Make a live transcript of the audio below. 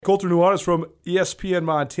Colter Nuanez from ESPN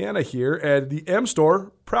Montana here, and the M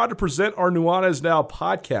Store, proud to present our Nuanez Now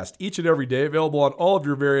podcast each and every day, available on all of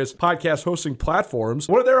your various podcast hosting platforms.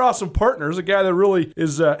 One of their awesome partners, a guy that really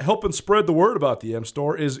is helping spread the word about the M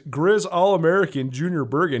Store, is Grizz All-American Junior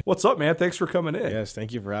Bergen. What's up, man? Thanks for coming in. Yes,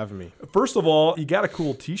 thank you for having me. First of all, you got a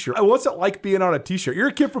cool t-shirt. What's it like being on a t-shirt? You're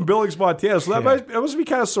a kid from Billings, Montana, so that must be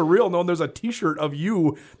kind of surreal knowing there's a t-shirt of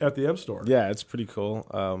you at the M Store. Yeah, it's pretty cool.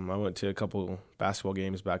 I went to a couple basketball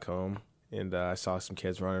games back home, and I saw some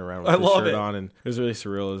kids running around with the shirt on, and it was really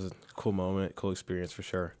surreal. It was a cool moment, cool experience for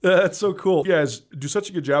sure. That's so cool. You guys do such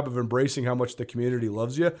a good job of embracing how much the community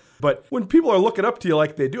loves you. But when people are looking up to you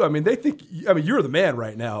like they do, they think, you're the man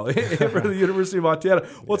right now for the University of Montana.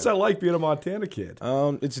 What's that like being a Montana kid?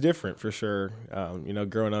 It's different for sure.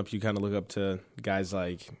 Growing up, you kind of look up to guys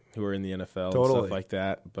like who are in the NFL and stuff like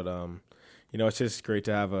that. But, it's just great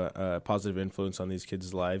to have a positive influence on these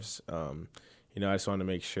kids' lives. I just want to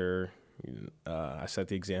make sure I set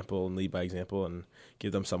the example and lead by example and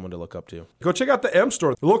give them someone to look up to. Go check out the M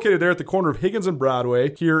Store. They're located there at the corner of Higgins and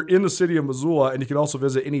Broadway here in the city of Missoula, and you can also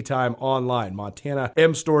visit anytime online,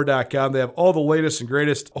 montanamstore.com. They have all the latest and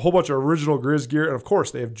greatest, a whole bunch of original Grizz gear, and of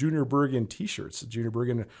course, they have Junior Bergen t-shirts. Junior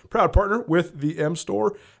Bergen, proud partner with the M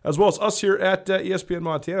Store, as well as us here at ESPN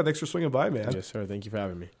Montana. Thanks for swinging by, man. Yes, sir. Thank you for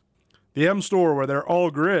having me. The M Store, where they're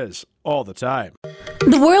all Grizz all the time.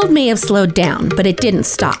 The world may have slowed down, but it didn't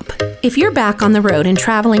stop. If you're back on the road and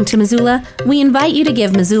traveling to Missoula, we invite you to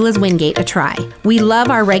give Missoula's Wingate a try. We love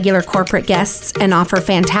our regular corporate guests and offer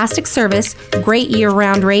fantastic service, great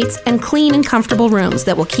year-round rates, and clean and comfortable rooms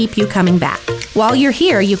that will keep you coming back. While you're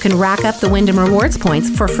here, you can rack up the Wyndham Rewards points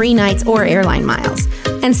for free nights or airline miles.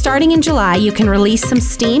 And starting in July, you can release some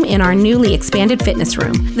steam in our newly expanded fitness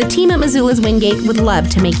room. The team at Missoula's Wingate would love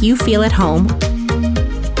to make you feel at home.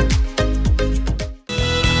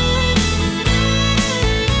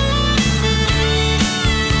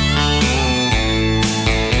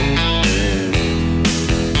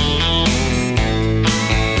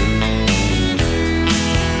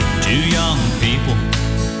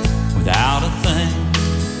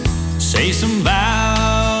 Say some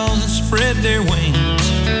vows and spread their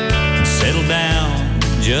wings and settle down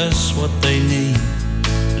just what they need,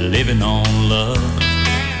 living on love.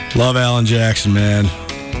 Love Alan Jackson, man.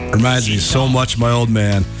 Reminds me so much of my old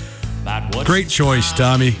man. Great choice,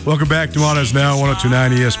 Tommy. Welcome back to Nuanez Now,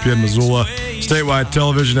 102.9 ESPN Missoula, statewide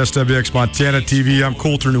television, SWX Montana TV. I'm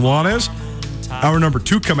Colter Nuanez. Hour number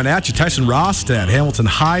 2 coming at you. Tyson Rostad, Hamilton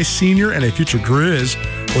High senior and a future Grizz,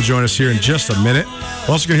 will join us here in just a minute.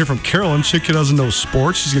 We're also going to hear from Carolyn. Chick doesn't know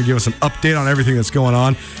sports. She's going to give us an update on everything that's going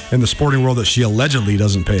on in the sporting world that she allegedly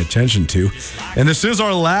doesn't pay attention to. And this is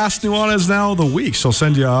our last Nuanez Now of the week, so I'll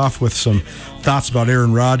send you off with some thoughts about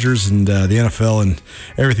Aaron Rodgers and the NFL and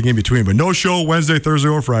everything in between. But no show Wednesday, Thursday,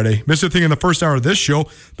 or Friday. Missed a thing in the first hour of this show.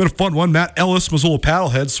 Been a fun one. Matt Ellis, Missoula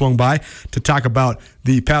Paddleheads, swung by to talk about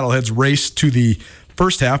the Paddleheads race to the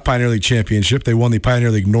first half Pioneer League Championship. They won the Pioneer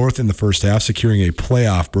League North in the first half, securing a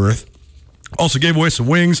playoff berth. Also gave away some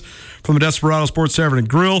wings from the Desperado Sports Tavern and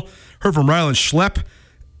Grill. Heard from Rylan Schlepp,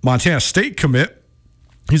 Montana State commit.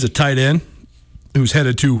 He's a tight end who's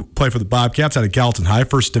headed to play for the Bobcats out of Gallatin High,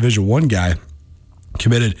 first Division I guy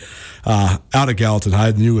committed out of Gallatin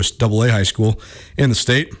High, the newest AA high school in the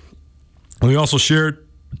state. And we also shared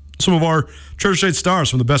some of our Treasure State stars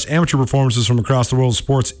from the best amateur performances from across the world of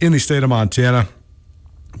sports in the state of Montana.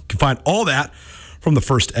 You can find all that from the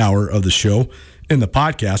first hour of the show in the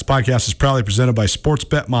podcast. Podcast is proudly presented by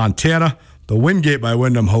Sportsbet Montana, the Wingate by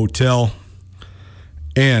Wyndham Hotel,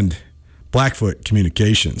 and Blackfoot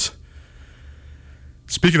Communications.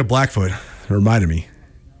 Speaking of Blackfoot, it reminded me,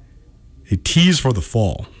 a tease for the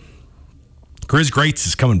fall. Grizz Greats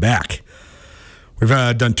is coming back. We've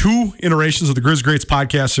done 2 iterations of the Grizz Greats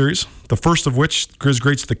podcast series, the first of which, Grizz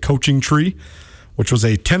Greats The Coaching Tree, which was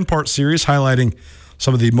a 10-part series highlighting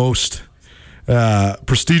some of the most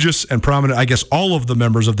prestigious and prominent, I guess all of the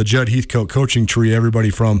members of the Judd Heathcote coaching tree,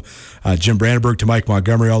 everybody from Jim Brandenburg to Mike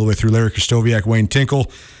Montgomery, all the way through Larry Kostoviak, Wayne Tinkle.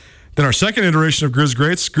 Then our second iteration of Grizz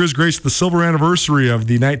Greats, the silver anniversary of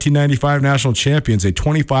the 1995 National Champions, a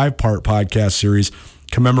 25-part podcast series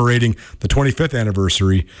commemorating the 25th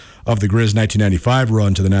anniversary of the Grizz 1995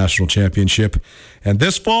 run to the National Championship. And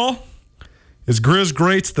this fall is Grizz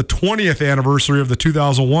Greats, the 20th anniversary of the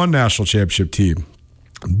 2001 National Championship team.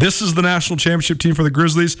 This is the national championship team for the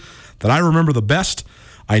Grizzlies that I remember the best.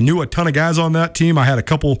 I knew a ton of guys on that team. I had a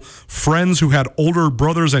couple friends who had older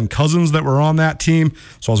brothers and cousins that were on that team,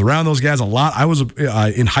 so I was around those guys a lot. I was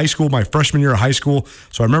in high school, my freshman year of high school,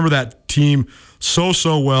 so I remember that team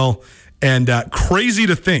so well. And crazy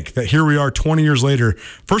to think that here we are 20 years later.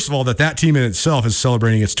 First of all, that team in itself is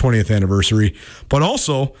celebrating its 20th anniversary, but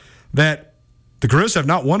also that the Grizz have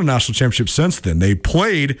not won a national championship since then. They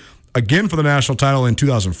played again for the national title in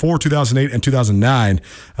 2004, 2008, and 2009.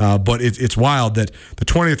 But it's wild that the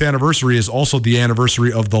 20th anniversary is also the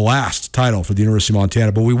anniversary of the last title for the University of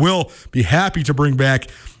Montana. But we will be happy to bring back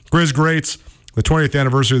Grizz Greats, the 20th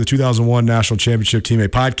anniversary of the 2001 national championship team, a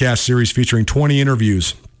podcast series featuring 20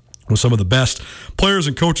 interviews with some of the best players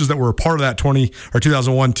and coaches that were a part of that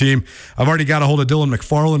 2001 team. I've already got a hold of Dylan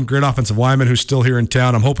McFarland, great offensive lineman who's still here in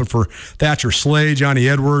town. I'm hoping for Thatcher Slay, Johnny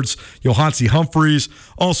Edwards, Johansi Humphreys,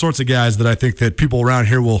 all sorts of guys that I think that people around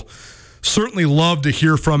here will certainly love to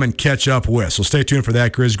hear from and catch up with. So stay tuned for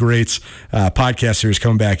that Grizz Greats podcast series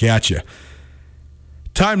coming back at you.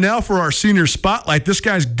 Time now for our senior spotlight. This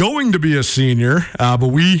guy's going to be a senior, but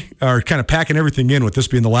we are kind of packing everything in with this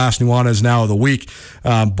being the last Nuanez Now of the week.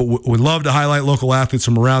 But we'd love to highlight local athletes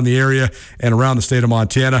from around the area and around the state of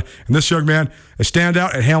Montana. And this young man, a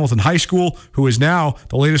standout at Hamilton High School, who is now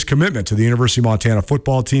the latest commitment to the University of Montana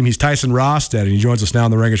football team. He's Tyson Rostad, and he joins us now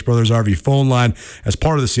on the Rangish Brothers RV phone line as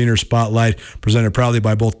part of the senior spotlight, presented proudly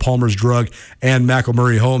by both Palmer's Drug and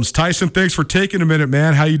McElmurray Homes. Tyson, thanks for taking a minute,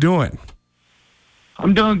 man. How you doing?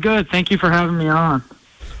 I'm doing good. Thank you for having me on.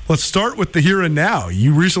 Let's start with the here and now.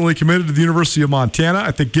 You recently committed to the University of Montana.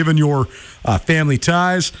 I think given your family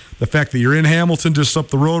ties, the fact that you're in Hamilton just up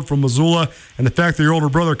the road from Missoula, and the fact that your older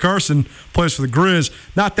brother Carson plays for the Grizz,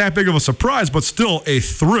 not that big of a surprise, but still a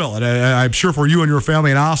thrill. And I'm sure for you and your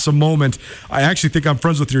family, an awesome moment. I actually think I'm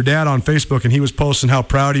friends with your dad on Facebook, and he was posting how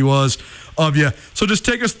proud he was of you. So just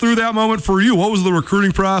take us through that moment for you. What was the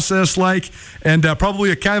recruiting process like? And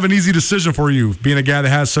probably a kind of an easy decision for you, being a guy that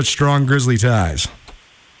has such strong Grizzly ties.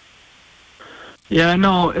 Yeah,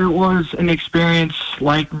 no, it was an experience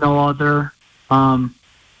like no other.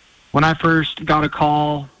 When I first got a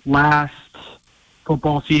call last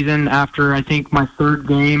football season after, I think, my third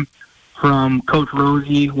game from Coach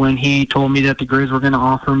Rosie, when he told me that the Grizz were going to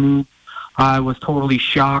offer me, I was totally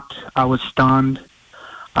shocked. I was stunned.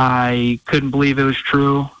 I couldn't believe it was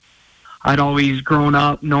true. I'd always grown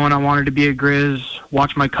up knowing I wanted to be a Grizz,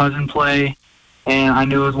 watch my cousin play, and I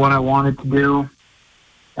knew it was what I wanted to do.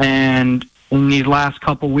 And in these last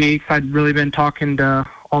couple weeks, I'd really been talking to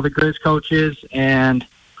all the Grizz coaches, and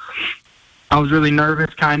I was really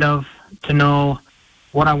nervous kind of to know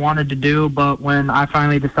what I wanted to do. But when I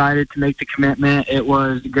finally decided to make the commitment, it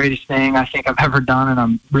was the greatest thing I think I've ever done, and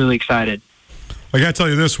I'm really excited. I got to tell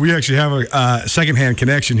you this, we actually have a secondhand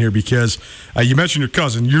connection here because you mentioned your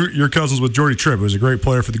cousin. Your cousin's with Jordy Tripp, who was a great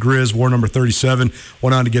player for the Grizz, wore number 37,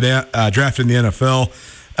 went on to get drafted in the NFL.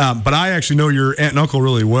 But I actually know your aunt and uncle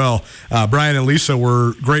really well. Brian and Lisa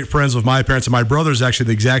were great friends with my parents, and my brother's actually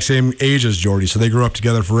the exact same age as Jordy, so they grew up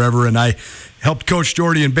together forever, and I helped coach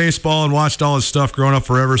Jordy in baseball and watched all his stuff growing up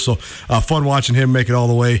forever, so fun watching him make it all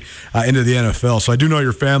the way into the NFL. So I do know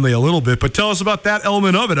your family a little bit, but tell us about that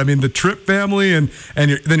element of it. I mean, the Tripp family and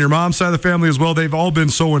then your mom's side of the family as well, they've all been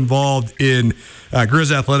so involved in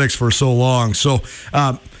Grizz athletics for so long. So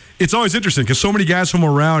it's always interesting because so many guys from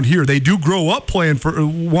around here, they do grow up wanting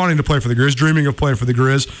to play for the Grizz, dreaming of playing for the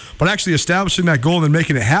Grizz, but actually establishing that goal and then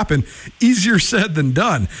making it happen, easier said than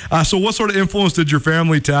done. So what sort of influence did your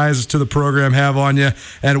family ties to the program have on you?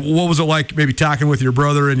 And what was it like maybe talking with your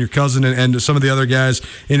brother and your cousin and some of the other guys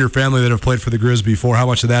in your family that have played for the Grizz before? How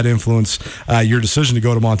much did that influence your decision to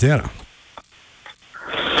go to Montana?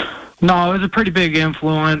 No, it was a pretty big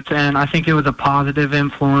influence, and I think it was a positive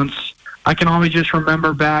influence. I can always just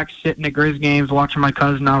remember back sitting at Grizz games, watching my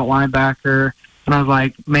cousin out at linebacker, and I was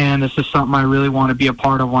like, man, this is something I really want to be a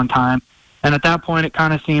part of one time. And at that point, it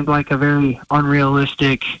kind of seemed like a very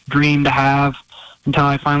unrealistic dream to have until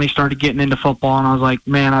I finally started getting into football, and I was like,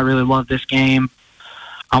 man, I really love this game.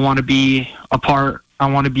 I want to be a part.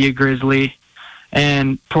 I want to be a Grizzly.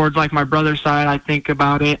 And towards, like, my brother's side, I think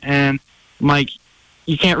about it, and I'm like,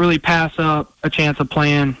 you can't really pass up a chance of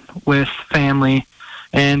playing with family.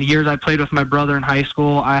 And the years I played with my brother in high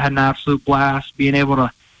school, I had an absolute blast being able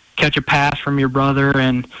to catch a pass from your brother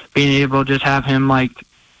and being able to just have him, like,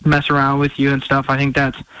 mess around with you and stuff. I think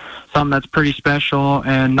that's something that's pretty special,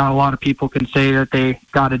 and not a lot of people can say that they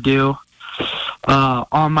got to do.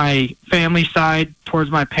 On my family side,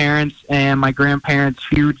 towards my parents and my grandparents,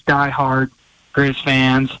 huge diehard Grizz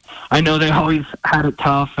fans. I know they always had it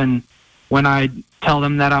tough, and when I tell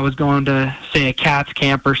them that I was going to, say, a Cats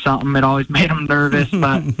camp or something, it always made them nervous,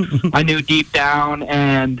 but I knew deep down,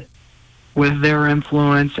 and with their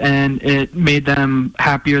influence, and it made them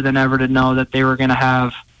happier than ever to know that they were going to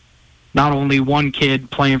have not only one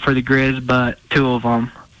kid playing for the Grizz, but two of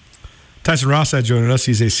them. Tyson Rossad joining us.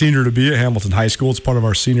 He's a senior to be at Hamilton High School. It's part of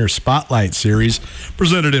our Senior Spotlight series,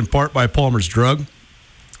 presented in part by Palmer's Drug.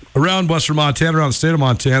 Around Western Montana, around the state of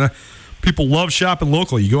Montana, people love shopping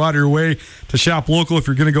local. You go out of your way to shop local if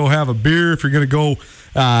you're going to go have a beer, if you're going to go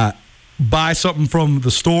buy something from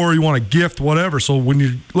the store, you want a gift, whatever. So when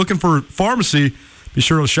you're looking for pharmacy, be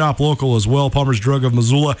sure to shop local as well. Palmer's Drug of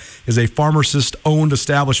Missoula is a pharmacist-owned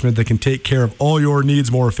establishment that can take care of all your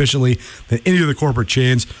needs more efficiently than any of the corporate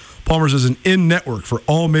chains. Palmer's is an in-network for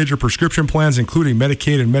all major prescription plans, including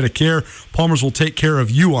Medicaid and Medicare. Palmer's will take care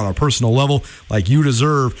of you on a personal level like you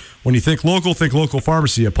deserve. When you think local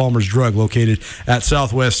pharmacy at Palmer's Drug, located at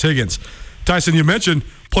Southwest Higgins. Tyson, you mentioned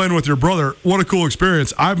playing with your brother. What a cool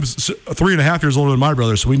experience. I'm 3.5 years older than my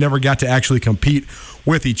brother, so we never got to actually compete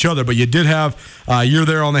with each other. But you did have a year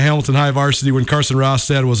there on the Hamilton High varsity when Carson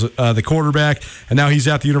Rostad was the quarterback, and now he's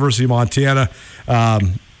at the University of Montana.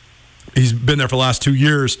 He's been there for the last 2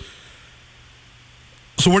 years.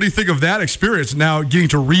 So what do you think of that experience now, getting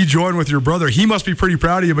to rejoin with your brother? He must be pretty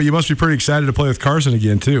proud of you, but you must be pretty excited to play with Carson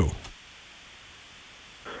again, too.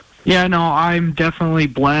 Yeah, no, I'm definitely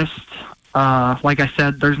blessed. Like I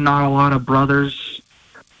said, there's not a lot of brothers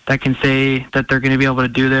that can say that they're going to be able to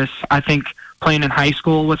do this. I think playing in high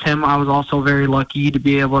school with him, I was also very lucky to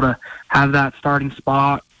be able to have that starting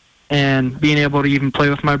spot and being able to even play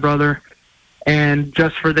with my brother. And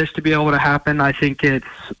just for this to be able to happen, I think it's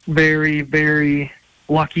very, very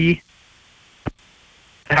lucky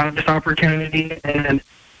to have this opportunity. And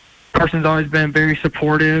Carson's always been very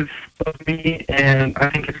supportive of me, and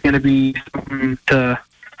I think it's going to be something to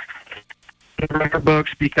the record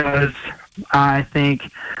books because I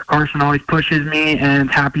think Carson always pushes me and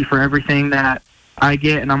is happy for everything that I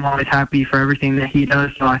get, and I'm always happy for everything that he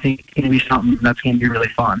does. So I think it's going to be something that's going to be really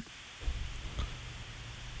fun.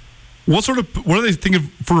 What are they thinking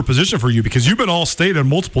for a position for you? Because you've been all-state in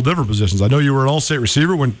multiple different positions. I know you were an all-state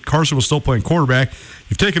receiver when Carson was still playing quarterback.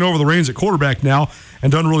 You've taken over the reins at quarterback now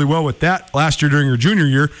and done really well with that last year during your junior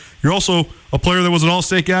year. You're also a player that was an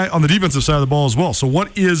all-state guy on the defensive side of the ball as well. So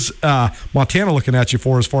what is Montana looking at you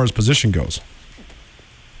for as far as position goes?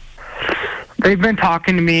 They've been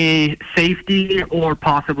talking to me safety or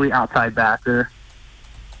possibly outside backer.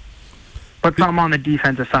 But something on the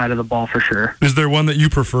defensive side of the ball for sure. Is there one that you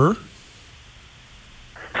prefer?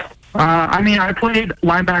 I played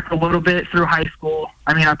linebacker a little bit through high school.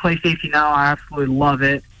 I play safety now. I absolutely love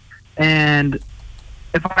it. And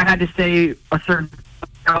if I had to say a certain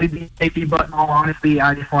probably be safety, but in all honesty,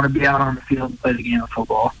 I just want to be out on the field and play the game of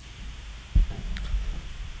football.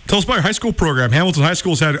 Tell us about your high school program. Hamilton High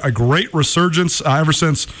School has had a great resurgence ever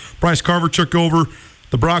since Bryce Carver took over.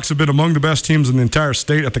 The Broncos have been among the best teams in the entire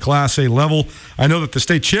state at the Class A level. I know that the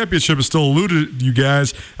state championship is still eluded you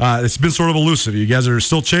guys. It's been sort of elusive. You guys are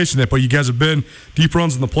still chasing it, but you guys have been deep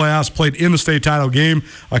runs in the playoffs, played in the state title game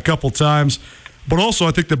a couple times. But also,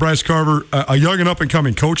 I think that Bryce Carver, a young and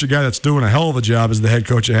up-and-coming coach, a guy that's doing a hell of a job as the head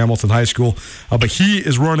coach at Hamilton High School, but he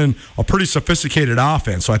is running a pretty sophisticated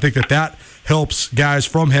offense. So I think that helps guys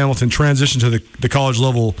from Hamilton transition to the college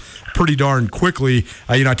level pretty darn quickly.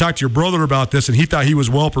 I talked to your brother about this, and he thought he was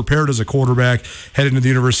well prepared as a quarterback heading to the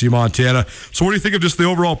University of Montana. So what do you think of just the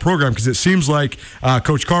overall program? Because it seems like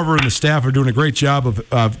Coach Carver and the staff are doing a great job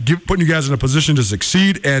of putting you guys in a position to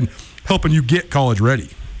succeed and helping you get college ready.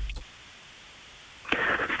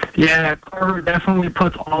 Yeah, Carver definitely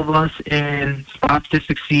puts all of us in spots to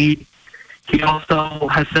succeed. He also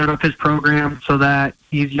has set up his program so that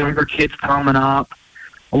these younger kids coming up,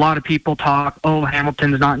 a lot of people talk,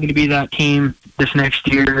 Hamilton's not going to be that team this next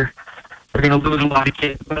year. They're going to lose a lot of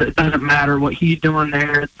kids, but it doesn't matter what he's doing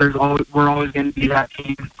there. We're always going to be that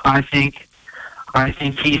team. I think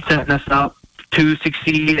he's setting us up to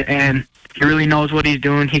succeed, and he really knows what he's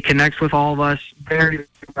doing. He connects with all of us very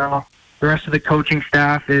well. The rest of the coaching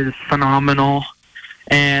staff is phenomenal,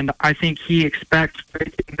 and I think he expects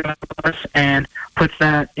great things out of us and puts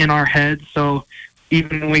that in our heads. So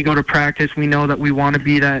even when we go to practice, we know that we want to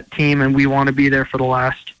be that team and we want to be there for the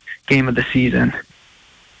last game of the season.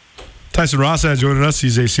 Tyson Rossad joining us.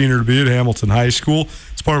 He's a senior to be at Hamilton High School.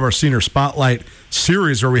 It's part of our Senior Spotlight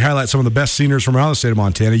series where we highlight some of the best seniors from around the state of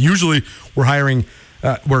Montana. Usually we're highlighting,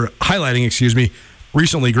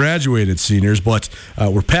 recently graduated seniors, but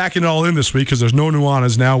we're packing it all in this week because there's no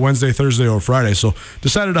Nuanez now, Wednesday, Thursday, or Friday. So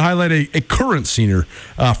decided to highlight a current senior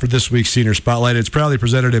for this week's Senior Spotlight. It's proudly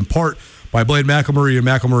presented in part by Blade McElmurray and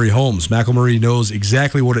McElmurray Homes. McElmurray knows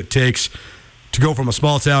exactly what it takes to go from a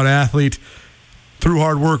small-town athlete through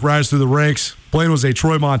hard work, rise through the ranks, Blaine was a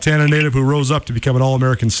Troy, Montana native who rose up to become an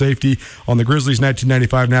All-American safety on the Grizzlies'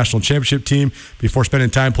 1995 National Championship team before spending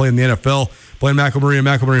time playing in the NFL. Blaine McElmurray and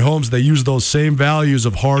McElmurray Homes, they use those same values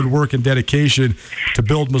of hard work and dedication to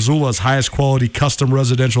build Missoula's highest quality custom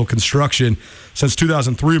residential construction. Since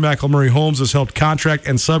 2003, McElmurray Homes has helped contract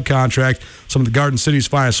and subcontract some of the Garden City's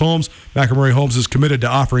finest homes. McElmurray Homes is committed to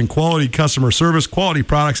offering quality customer service, quality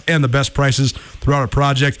products, and the best prices throughout a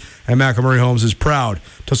project. And McElmurray Homes is proud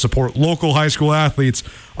to support local high school athletes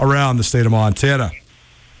around the state of Montana.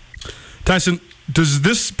 Tyson, does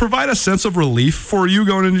this provide a sense of relief for you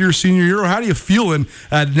going into your senior year, or how do you feeling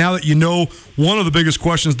now that you know one of the biggest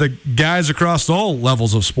questions that guys across all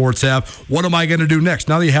levels of sports have? What am I going to do next?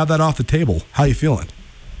 Now that you have that off the table, how are you feeling?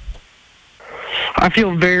 I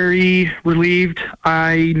feel very relieved.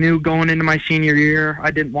 I knew going into my senior year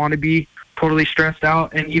I didn't want to be totally stressed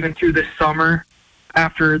out, and even through this summer,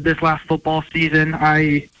 after this last football season,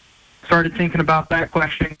 I started thinking about that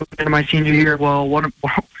question going into my senior year. Well, what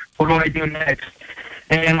do I do next?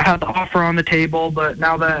 And I had the offer on the table, but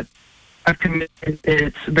now that I've committed,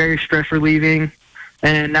 it's very stress relieving.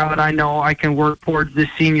 And now that I know I can work towards this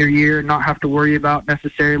senior year, not have to worry about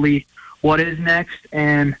necessarily what is next,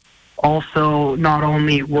 and also not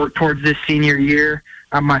only work towards this senior year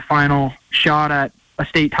at my final shot at a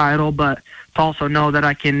state title, but to also know that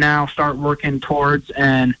I can now start working towards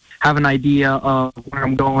and have an idea of where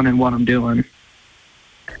I'm going and what I'm doing.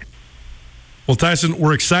 Well, Tyson,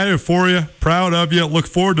 we're excited for you, proud of you, look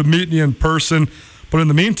forward to meeting you in person. But in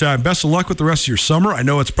the meantime, best of luck with the rest of your summer. I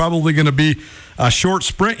know it's probably going to be a short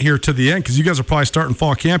sprint here to the end because you guys are probably starting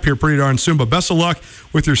fall camp here pretty darn soon. But best of luck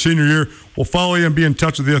with your senior year. We'll follow you and be in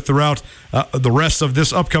touch with you throughout the rest of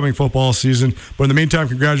this upcoming football season. But in the meantime,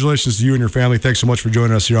 congratulations to you and your family. Thanks so much for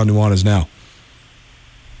joining us here on Nuanez Now.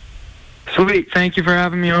 Sweet. Thank you for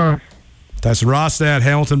having me on. Tyson Rostad,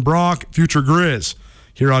 Hamilton Bronc, future Grizz,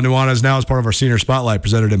 here on Nuanez Now as part of our Senior Spotlight,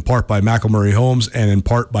 presented in part by McElmurray Homes and in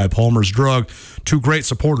part by Palmer's Drug, two great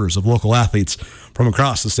supporters of local athletes from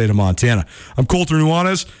across the state of Montana. I'm Colter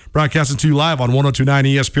Nuanez, broadcasting to you live on 102.9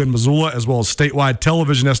 ESPN Missoula, as well as statewide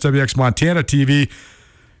television, SWX Montana TV.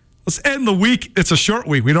 Let's end the week. It's a short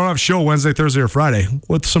week. We don't have a show Wednesday, Thursday, or Friday,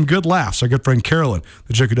 with some good laughs. Our good friend Carolyn,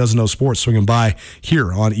 the chick who doesn't know sports, swinging by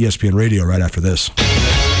here on ESPN Radio right after this.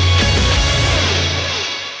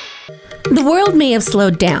 The world may have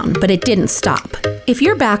slowed down, but it didn't stop. If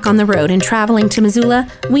you're back on the road and traveling to Missoula,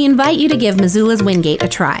 we invite you to give Missoula's Wingate a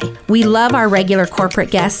try. We love our regular corporate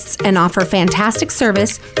guests and offer fantastic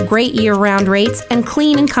service, great year-round rates, and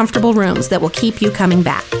clean and comfortable rooms that will keep you coming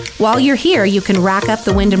back. While you're here, you can rack up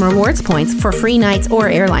the Wyndham Rewards points for free nights or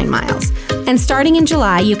airline miles. And starting in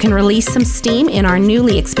July, you can release some steam in our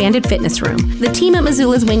newly expanded fitness room. The team at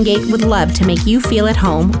Missoula's Wingate would love to make you feel at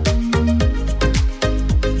home.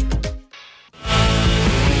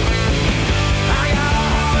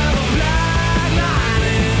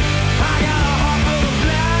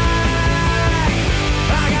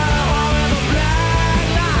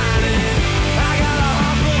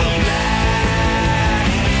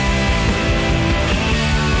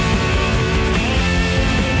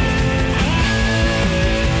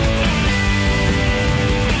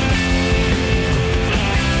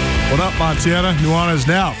 Montana, Nuanez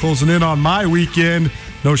Now, closing in on my weekend.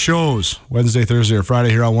 No shows Wednesday, Thursday, or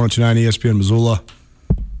Friday here on 102.9 ESPN Missoula.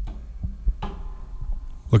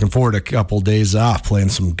 Looking forward to a couple days off playing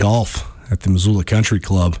some golf at the Missoula Country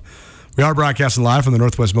Club. We are broadcasting live from the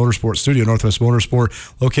Northwest Motorsport Studio. Northwest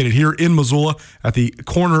Motorsport located here in Missoula at the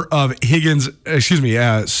corner of Higgins,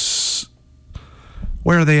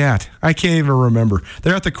 where are they at? I can't even remember.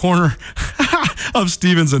 They're at the corner of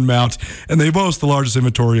Stevens and Mount, and they boast the largest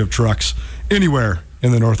inventory of trucks anywhere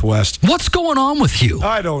in the Northwest. What's going on with you?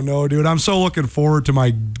 I don't know, dude. I'm so looking forward to my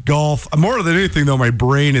golf. More than anything, though, my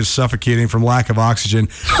brain is suffocating from lack of oxygen.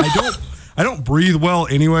 I don't breathe well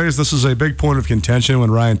anyways. This is a big point of contention when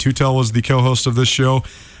Ryan Tutel was the co-host of this show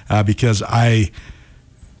because I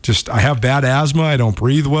have bad asthma. I don't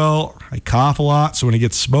breathe well. I cough a lot, so when it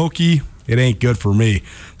gets smoky, it ain't good for me.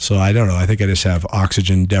 So I don't know. I think I just have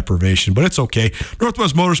oxygen deprivation, but it's okay.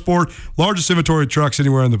 Northwest Motorsport, largest inventory of trucks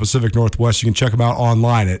anywhere in the Pacific Northwest. You can check them out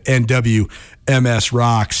online at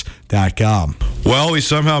nwmsrocks.com. Well, we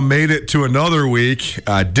somehow made it to another week.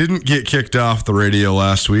 I didn't get kicked off the radio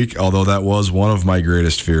last week, although that was one of my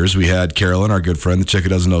greatest fears. We had Carolyn, our good friend, the chick who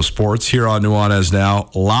doesn't know sports, here on Nuanez Now,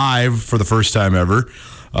 live for the first time ever.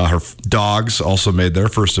 Her dogs also made their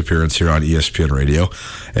first appearance here on ESPN Radio,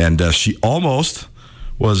 and she almost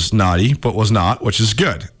was naughty, but was not, which is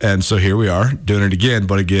good. And so here we are doing it again,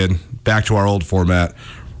 but again, back to our old format,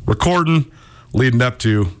 recording, leading up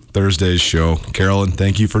to Thursday's show. Carolyn,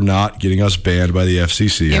 thank you for not getting us banned by the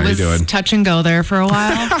FCC. How are you doing? It was touch and go there for a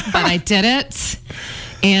while, but I did it.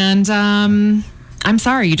 And I'm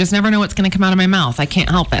sorry. You just never know what's going to come out of my mouth. I can't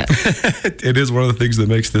help it. It is one of the things that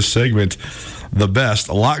makes this segment the best.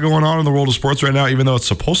 A lot going on in the world of sports right now. Even though it's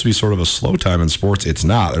supposed to be sort of a slow time in sports, it's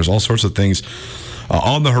not. There's all sorts of things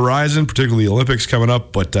on the horizon, particularly the Olympics coming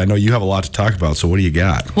up, but I know you have a lot to talk about, so what do you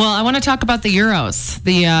got? Well, I want to talk about the Euros,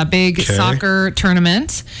 the big soccer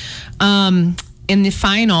tournament. In the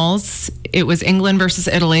finals, it was England versus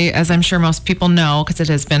Italy, as I'm sure most people know, because it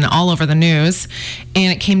has been all over the news,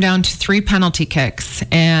 and it came down to 3 penalty kicks,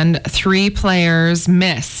 and 3 players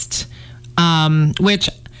missed, which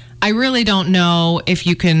I really don't know if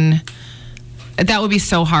you can... That would be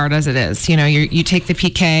so hard as it is. You know, you take the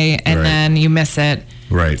PK and then you miss it.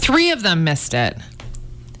 Right. 3 of them missed it.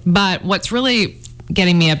 But what's really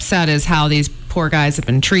getting me upset is how these poor guys have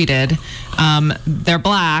been treated. They're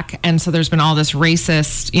black, and so there's been all this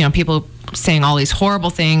racist, people saying all these horrible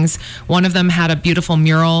things. One of them had a beautiful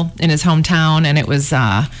mural in his hometown, and it was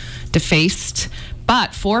defaced.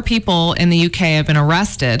 But 4 people in the UK have been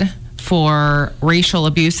arrested for racial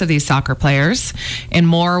abuse of these soccer players, and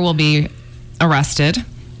more will be arrested.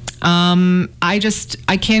 I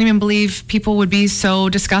can't even believe people would be so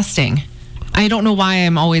disgusting. I don't know why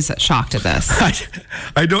I'm always shocked at this.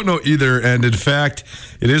 I don't know either. And in fact,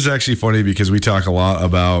 it is actually funny because we talk a lot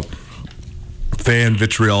about fan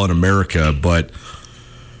vitriol in America, but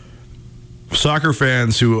soccer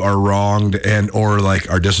fans who are wronged and or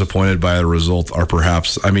are disappointed by the result are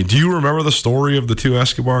perhaps, do you remember the story of the 2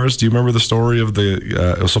 Escobars? Do you remember the story of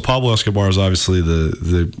so Pablo Escobar is obviously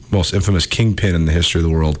the most infamous kingpin in the history of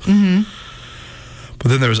the world. Mm-hmm. But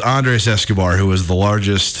then there was Andres Escobar, who was the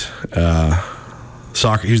largest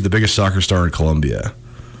he's the biggest soccer star in Colombia.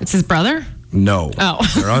 It's his brother? No. Oh.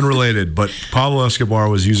 They're unrelated, but Pablo Escobar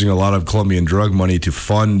was using a lot of Colombian drug money to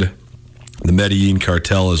fund the Medellin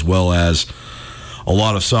cartel, as well as a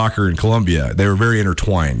lot of soccer in Colombia. They were very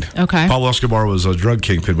intertwined. Okay. Pablo Escobar was a drug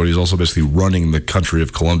kingpin, but he was also basically running the country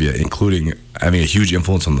of Colombia, including having a huge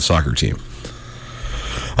influence on the soccer team.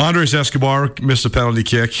 Andres Escobar missed a penalty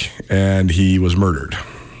kick, and he was murdered.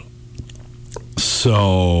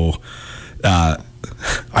 So,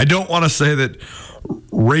 I don't want to say that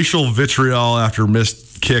racial vitriol after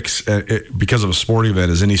missed kicks because of a sporting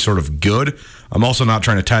event is any sort of good. I'm also not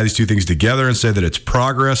trying to tie these two things together and say that it's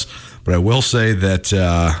progress, but I will say that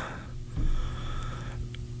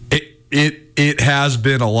it has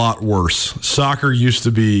been a lot worse. Soccer used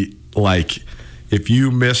to be if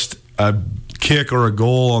you missed a kick or a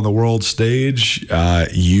goal on the world stage,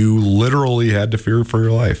 you literally had to fear for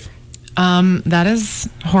your life. That is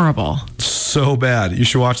horrible. So bad. You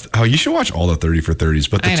should watch all the 30 for 30s,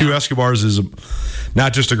 but the 2 Escobars is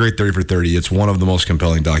not just a great 30 for 30. It's one of the most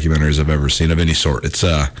compelling documentaries I've ever seen of any sort. It's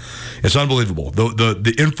unbelievable.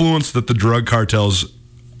 The influence that the drug cartels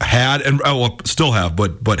had and still have,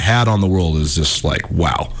 but had on the world is just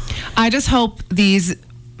wow. I just hope these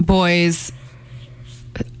boys,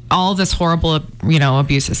 all this horrible,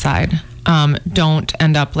 abuse aside, don't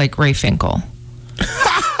end up like Ray Finkel.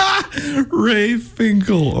 Ray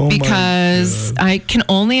Finkel. Oh, because I can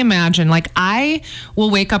only imagine, I will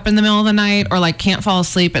wake up in the middle of the night or can't fall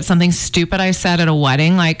asleep at something stupid I said at a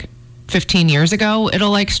wedding 15 years ago.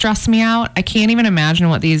 It'll stress me out. I can't even imagine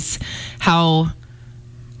how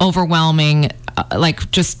overwhelming,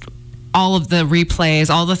 just all of the replays,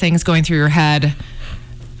 all the things going through your head.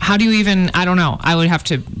 How do you even, I don't know. I would have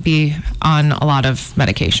to be on a lot of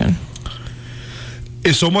medication.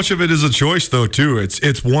 So much of it is a choice, though, too.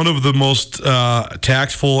 It's one of the most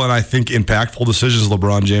tactful and I think impactful decisions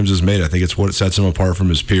LeBron James has made. I think it's what sets him apart from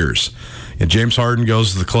his peers. And James Harden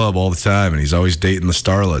goes to the club all the time, and he's always dating the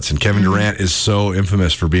starlets. And Kevin Durant is so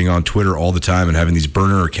infamous for being on Twitter all the time and having these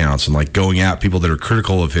burner accounts and going at people that are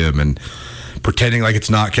critical of him and pretending like it's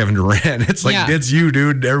not Kevin Durant. It's It's you,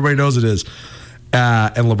 dude. Everybody knows it is.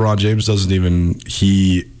 And LeBron James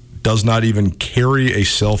does not even carry a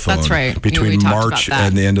cell phone. That's right. Between March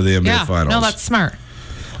and the end of the NBA Finals. No, that's smart.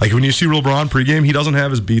 When you see LeBron pregame, he doesn't have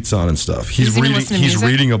his beats on and stuff. He's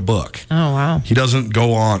reading a book. Oh, wow. He doesn't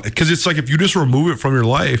go on. Because it's if you just remove it from your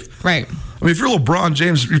life. Right. If you're LeBron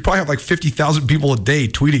James, you probably have 50,000 people a day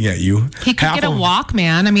tweeting at you. He could get a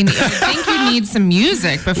Walkman. I think you need some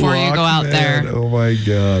music before you go out there. Oh, my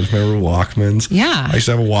God. Remember Walkmans? Yeah. I used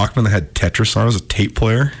to have a Walkman that had Tetris on it. It was a tape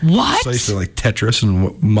player. What? So I used to Tetris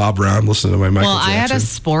and mob around listening to my Michael Jackson. Well, I had a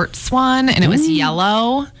sports one, and it was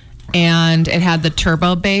yellow. And it had the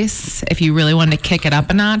turbo bass. If you really wanted to kick it up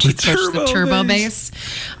a notch, you push the turbo bass.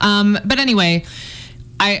 But anyway,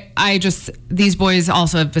 I just, these boys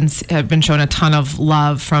also have been shown a ton of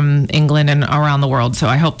love from England and around the world. So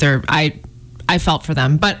I hope I felt for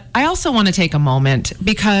them. But I also want to take a moment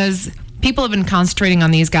because people have been concentrating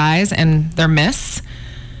on these guys and their miss.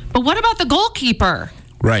 But what about the goalkeeper?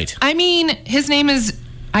 Right. I mean, his name is,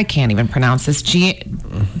 I can't even pronounce this,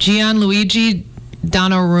 Gianluigi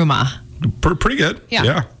Donnarumma. Pretty good.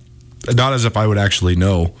 Yeah. Not as if I would actually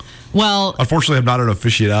know. Well, unfortunately, I'm not an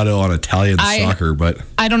aficionado on Italian soccer, but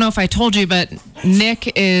I don't know if I told you, but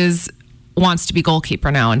Nick wants to be goalkeeper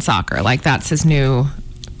now in soccer. Like, that's his new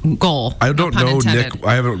goal. I don't know Nick.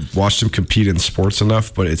 I haven't watched him compete in sports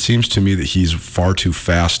enough, but it seems to me that he's far too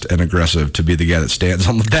fast and aggressive to be the guy that stands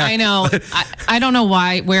on the back. I know. I don't know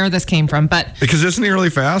where this came from, but because isn't he really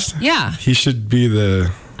fast? Yeah, he should be the.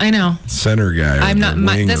 I know. Center guy. Or I'm not.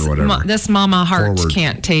 Or whatever. This mama heart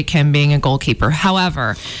can't take him being a goalkeeper.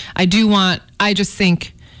 However, I just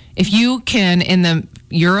think if you can in the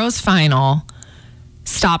Euros final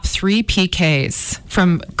stop 3 PKs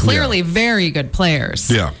from clearly very good players.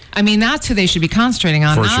 Yeah. I mean, that's who they should be concentrating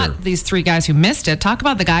on, not these 3 guys who missed it. Talk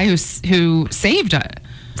about the guy who saved it.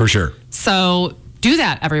 For sure. So do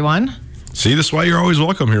that, everyone. See, this is why you're always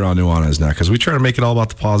welcome here on Nuanez now, because we try to make it all about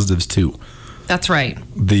the positives too. That's right.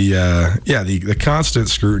 The constant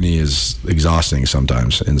scrutiny is exhausting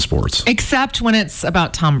sometimes in sports. Except when it's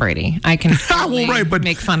about Tom Brady. I can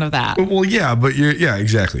make fun of that. Well, yeah, but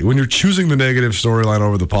exactly. When you're choosing the negative storyline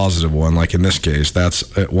over the positive one, like in this case,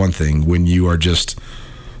 that's one thing. When you are just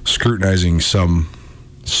scrutinizing some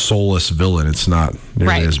soulless villain, it's not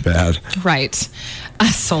nearly as bad. Right. A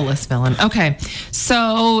soulless villain. Okay.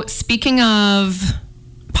 So speaking of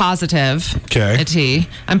positive,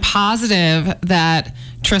 I'm positive that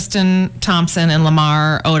Tristan Thompson and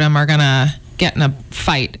Lamar Odom are gonna get in a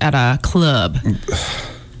fight at a club.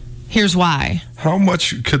 Here's why. How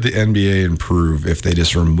much could the NBA improve if they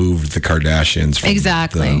just removed the Kardashians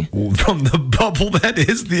from the bubble that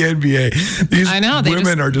is the NBA? These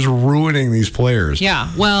women are just ruining these players. Yeah.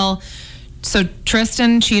 Well, so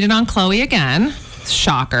Tristan cheated on Khloe again.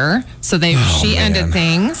 Shocker. So she ended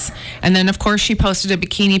things. And then, of course, she posted a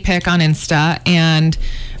bikini pic on Insta, and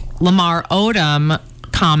Lamar Odom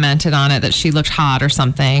commented on it that she looked hot or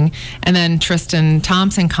something. And then Tristan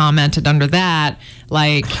Thompson commented under that,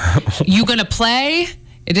 like, you gonna play?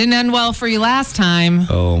 It didn't end well for you last time.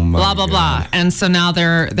 Oh, my blah, blah, God. blah. And so now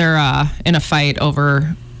they're in a fight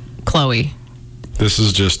over Khloe. This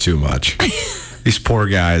is just too much. These poor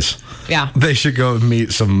guys. Yeah. They should go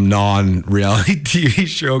meet some non-reality TV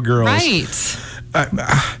show girls. Right.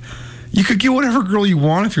 You could get whatever girl you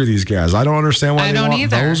want if you're these guys. I don't understand why they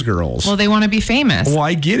want those girls. Well, they want to be famous. Well,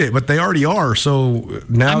 I get it, but they already are. So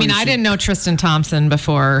now I didn't know Tristan Thompson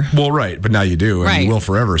before. Well, right, but now you do, and you will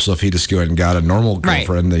forever. So if he just go ahead and got a normal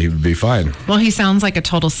girlfriend, then he would be fine. Well, he sounds like a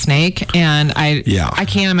total snake, and I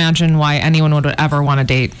can't imagine why anyone would ever want to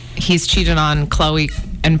date. He's cheated on Khloe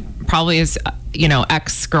and probably his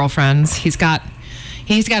ex-girlfriends. He's got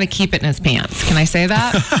to keep it in his pants. Can I say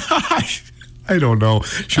that? I don't know.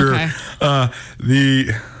 Sure. Okay. I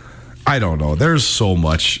don't know. There's so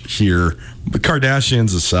much here. The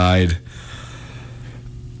Kardashians aside.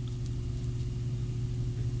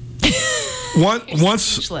 I'm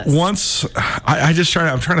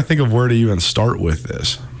trying to think of where to even start with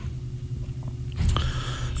this.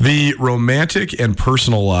 The romantic and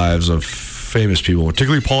personal lives of famous people,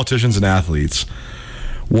 particularly politicians and athletes,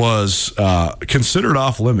 was considered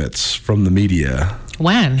off limits from the media.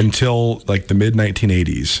 When? Until like the mid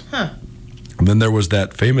 1980s. Huh. And then there was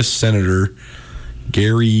that famous senator,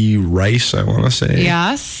 Gary Rice, I want to say.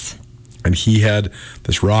 Yes. And he had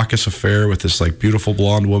this raucous affair with this like beautiful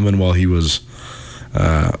blonde woman while he was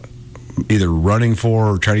either running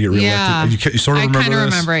for or trying to get reelected. Yeah. You sort of remember this? I kind of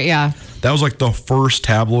remember it, yeah. That was like the first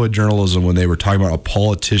tabloid journalism when they were talking about a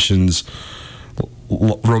politician's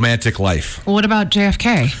romantic life. What about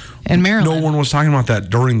JFK in Maryland? No one was talking about that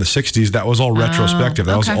during the 60s. That was all retrospective.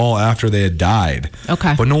 That was all after they had died.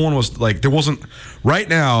 Okay. But no one was like, there wasn't, right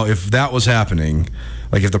now, if that was happening,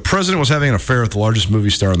 like if the president was having an affair with the largest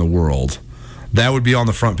movie star in the world, that would be on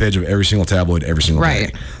the front page of every single tabloid every single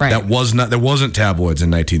day. Right. There wasn't tabloids in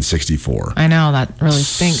 1964. I know, that really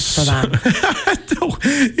stinks for them. No,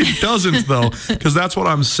 it doesn't though, because that's what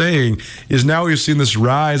I'm saying is now we've seen this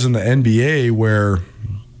rise in the NBA where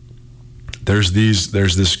there's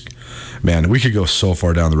this, man, we could go so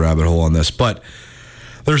far down the rabbit hole on this, but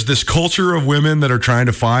there's this culture of women that are trying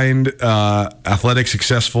to find athletic,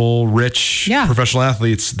 successful, rich professional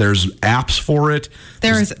athletes. There's apps for it.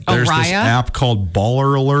 There's this app called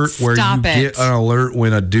Baller Alert where you get an alert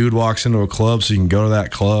when a dude walks into a club so you can go to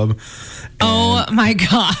that club. Oh my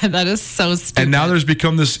God, that is so stupid. And now there's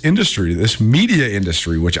become this industry, this media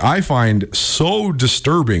industry, which I find so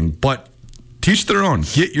disturbing, but teach their own,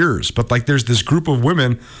 get yours. But like there's this group of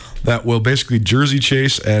women that will basically jersey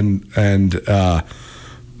chase and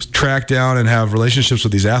track down and have relationships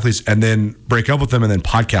with these athletes and then break up with them and then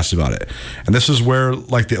podcast about it. And this is where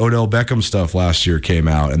like the Odell Beckham stuff last year came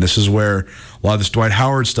out. And this is where a lot of this Dwight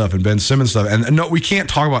Howard stuff and Ben Simmons stuff. And no, we can't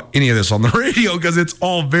talk about any of this on the radio because it's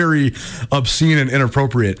all very obscene and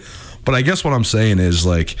inappropriate. But I guess what I'm saying is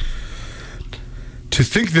like to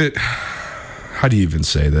think that, how do you even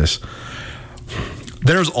say this?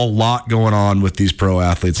 There's a lot going on with these pro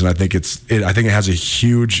athletes, and I think it has a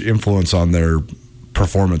huge influence on their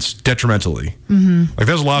performance detrimentally. Like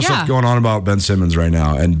there's a lot of stuff going on about Ben Simmons right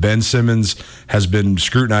now, and Ben Simmons has been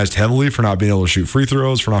scrutinized heavily for not being able to shoot free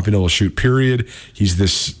throws, for not being able to shoot, period. He's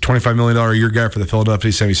this $25 million a year guy for the Philadelphia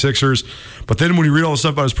 76ers. But then when you read all the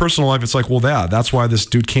stuff about his personal life, it's like, well, that's why this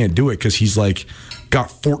dude can't do it, because he's like got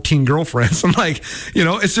 14 girlfriends. I'm like,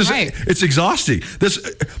 it's just, it's exhausting.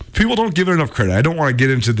 People don't give it enough credit. I don't want to get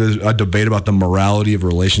into a debate about the morality of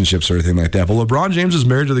relationships or anything like that. But LeBron James is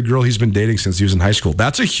married to the girl he's been dating since he was in high school.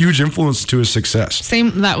 That's a huge influence to his success.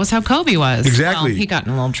 That was how Kobe was. Exactly. Well, he got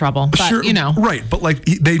in a little trouble, but sure, right. But like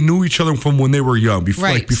they knew each other from when they were young. Before,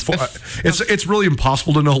 it's really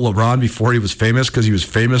impossible to know LeBron before he was famous, because he was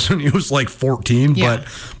famous when he was like 14. Yeah.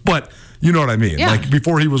 But you know what I mean? Yeah. Like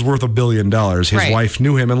before he was worth $1 billion, his wife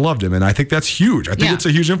knew him and loved him. And I think that's huge. I think it's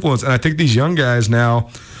a huge influence. And I think these young guys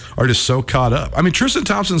now are just so caught up. I mean, Tristan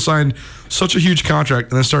Thompson signed such a huge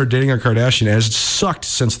contract and then started dating a Kardashian, and it's sucked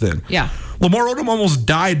since then. Yeah. Lamar Odom almost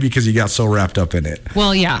died because he got so wrapped up in it.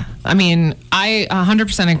 Well, yeah. I mean, I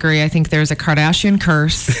 100% agree. I think there's a Kardashian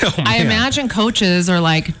curse. I imagine coaches are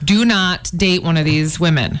like, do not date one of these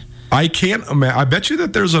women. I can't imagine. I bet you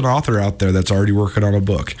that there's an author out there that's already working on a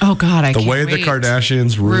book. Oh, God, I can't wait. The way the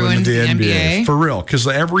Kardashians ruined the NBA. For real. Because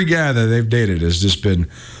every guy that they've dated has just been,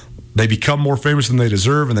 they become more famous than they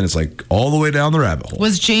deserve, and then it's like all the way down the rabbit hole.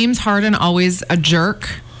 Was James Harden always a jerk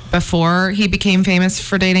before he became famous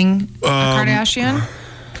for dating a Kardashian?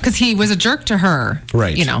 Because he was a jerk to her.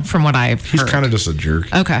 Right. From what I've heard. He's kind of just a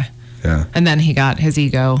jerk. Okay. Yeah. And then he got his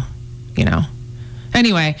ego,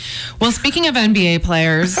 Anyway, well, speaking of NBA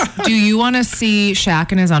players, do you want to see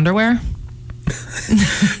Shaq in his underwear?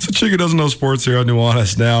 It's a chick who doesn't know sports here on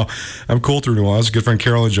Nuanez now. I'm Coulter Nuanez. Good friend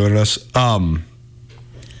Carolyn joining us.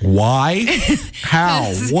 Why?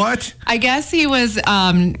 How? What? I guess he was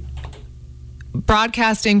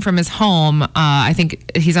broadcasting from his home. I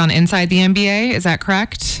think he's on Inside the NBA. Is that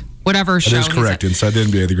correct? Whatever show. That is correct. Inside the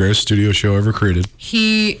NBA, the greatest studio show ever created.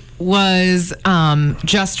 He was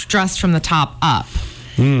just dressed from the top up.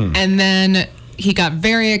 And then he got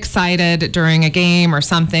very excited during a game or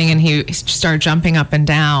something, and he started jumping up and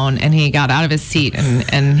down, and he got out of his seat,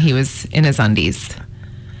 and he was in his undies.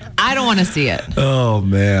 I don't want to see it. Oh,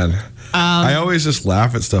 man. I always just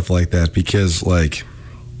laugh at stuff like that because, like,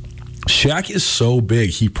 Shaq is so big.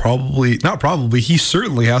 He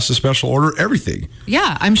certainly has to special order everything.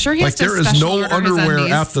 Yeah, I'm sure he has to special order. There is no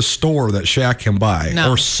underwear at the store that Shaq can buy.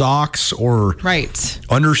 No. Or socks or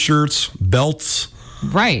undershirts, belts.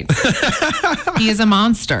 Right. He is a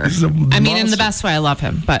monster. I mean, in the best way. I love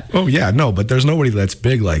him, but but there's nobody that's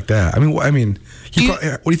big like that. what do you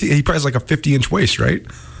think? He probably has like a 50-inch waist, right?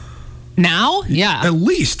 Now? Yeah. At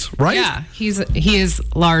least, right? Yeah. He is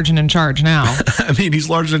large and in charge now. I mean, he's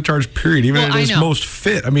large and in charge, period. Even at his most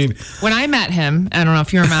fit. I mean, when I met him, I don't know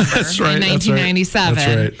if you remember, that's right, in 1997,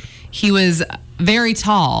 that's right. He was very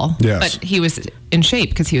tall, but he was in shape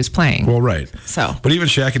because he was playing. Well, right. So, but even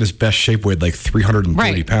Shaq in his best shape weighed like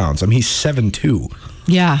 330 pounds. I mean, he's 7'2".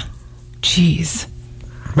 Yeah. Jeez.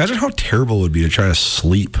 Imagine how terrible it would be to try to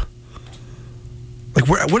sleep. Like,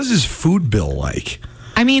 what is his food bill like?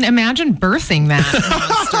 I mean, imagine birthing that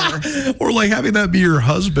monster. Or like having that be your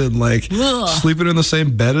husband, like sleeping in the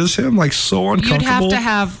same bed as him, like so uncomfortable. You'd have to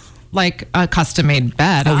have like a custom-made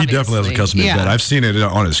bed. Oh, he definitely has a custom-made bed. I've seen it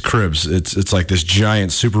on his cribs. It's like this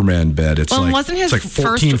giant Superman bed. It's wasn't his it's like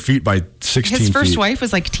 14 feet by 16 feet. His first wife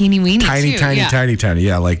was like teeny weeny tiny, tiny.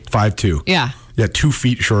 Yeah, like 5'2". Yeah. Yeah, 2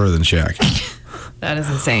 feet shorter than Shaq. That is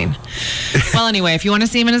insane. Well, anyway, if you want to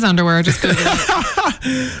see him in his underwear, just Google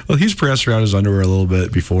it. Well, he's pressed around his underwear a little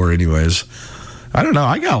bit before anyways. I don't know.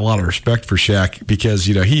 I got a lot of respect for Shaq because,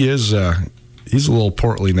 he is he's a little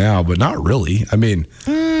portly now, but not really. I mean,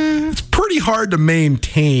 it's pretty hard to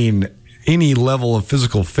maintain any level of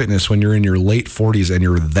physical fitness when you're in your late 40s and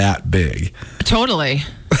you're that big. Totally.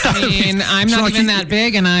 I mean, I'm not even that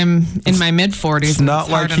big, and I'm in my mid-40s. It's not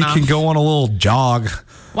like he can go on a little jog.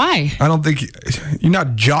 Why? I don't think you're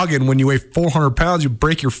not jogging when you weigh 400 pounds. You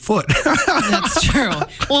break your foot. That's true.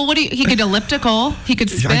 Well, he could elliptical. He could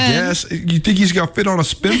spin. I guess. You think he's going to fit on a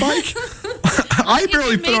spin bike? I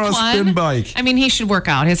barely fit on a spin bike. I mean, he should work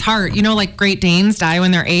out. His heart, like Great Danes die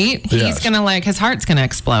when they're 8. He's going to his heart's going to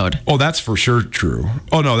explode. Oh, that's for sure true.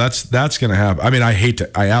 Oh, no, that's going to happen. I mean, I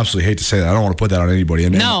absolutely hate to say that. I don't want to put that on anybody.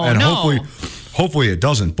 And hopefully it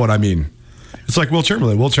doesn't. But I mean, it's like Will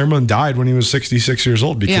Chamberlain. Will Chamberlain died when he was 66 years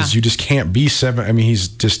old because you just can't be 7. I mean, he's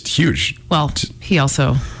just huge. Well, he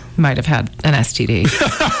also might have had an STD.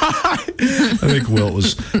 I think Wilt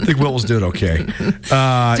was doing okay.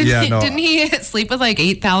 Didn't he sleep with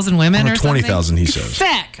 8,000 women or 20,000? He says.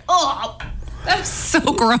 Sick. Oh, that's so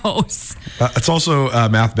gross. It's also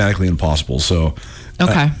mathematically impossible. So,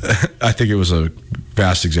 okay. I think it was a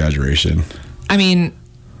vast exaggeration. I mean,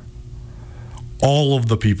 all of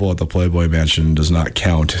the people at the Playboy Mansion does not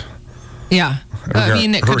count. Yeah. I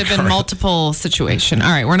mean, it could have been multiple situation. All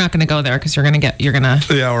right, we're not going to go there because you're going to.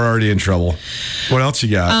 Yeah, we're already in trouble. What else you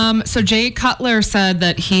got? So Jay Cutler said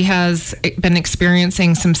that he has been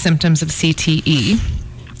experiencing some symptoms of CTE.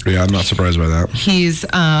 Yeah, I'm not surprised by that. He's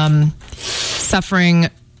suffering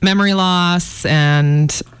memory loss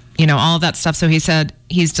and all of that stuff. So he said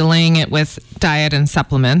he's delaying it with diet and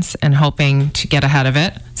supplements and hoping to get ahead of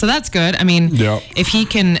it. So that's good. I mean, if he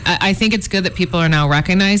can, I think it's good that people are now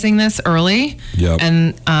recognizing this early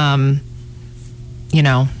and,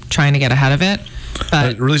 trying to get ahead of it. But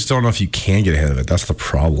I really just don't know if you can get ahead of it. That's the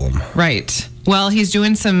problem. Right. Well, he's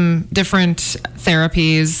doing some different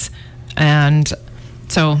therapies, and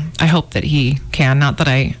so I hope that he can. Not that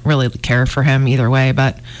I really care for him either way,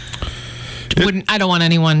 but I don't want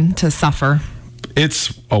anyone to suffer.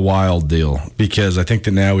 It's a wild deal because I think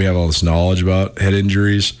that now we have all this knowledge about head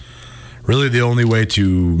injuries. Really, the only way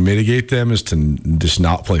to mitigate them is to just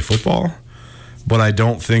not play football. But I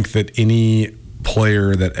don't think that any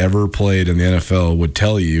player that ever played in the NFL would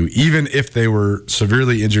tell you, even if they were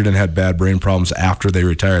severely injured and had bad brain problems after they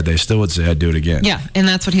retired, they still would say, I'd do it again. Yeah, and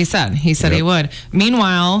that's what he said. He said he would.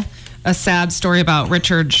 Meanwhile, a sad story about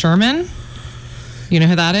Richard Sherman. You know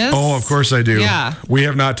who that is? Oh, of course I do. Yeah. We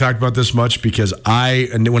have not talked about this much because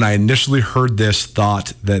when I initially heard this,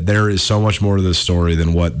 thought that there is so much more to this story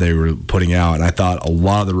than what they were putting out. And I thought a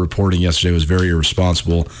lot of the reporting yesterday was very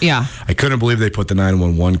irresponsible. Yeah. I couldn't believe they put the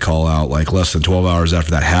 911 call out less than 12 hours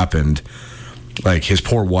after that happened. His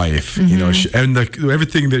poor wife, and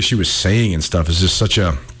everything that she was saying and stuff is just such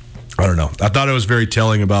a, I don't know. I thought it was very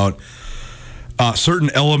telling about certain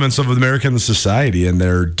elements of American society and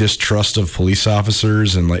their distrust of police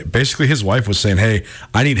officers. And basically his wife was saying, hey,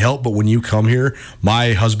 I need help, but when you come here,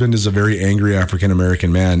 my husband is a very angry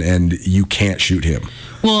African-American man and you can't shoot him.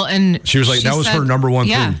 Well, and she was like, that was her number one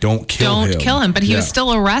thing. Don't kill him. But he was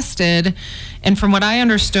still arrested. And from what I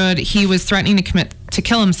understood, he was threatening to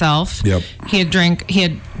kill himself. Yep. He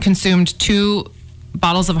had consumed 2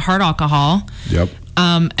 bottles of hard alcohol. Yep.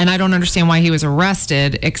 And I don't understand why he was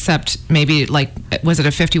arrested, except maybe was it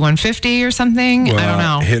a 5150 or something? Well, I don't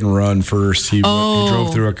know. Hit and run first. He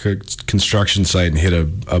drove through a construction site and hit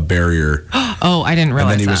a barrier. Oh, I didn't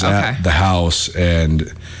realize that. And then he was at the house.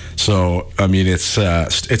 And so, I mean,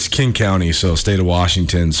 it's King County, so state of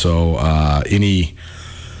Washington. So any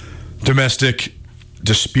domestic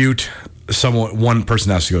dispute, one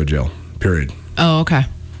person has to go to jail, period. Oh, okay.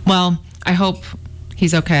 Well, I hope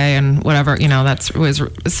he's okay and whatever,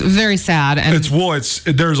 it's very sad. And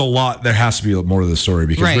there's a lot, there has to be more to the story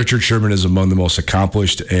because Richard Sherman is among the most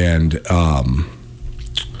accomplished and,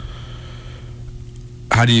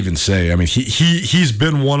 how do you even say? I mean, he's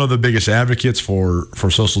been one of the biggest advocates for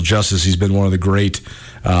social justice. He's been one of the great,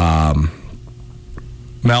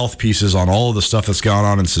 mouthpieces on all of the stuff that's gone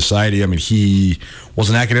on in society. I mean, he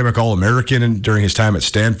was an academic All-American during his time at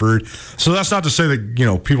Stanford. So that's not to say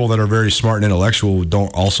that, people that are very smart and intellectual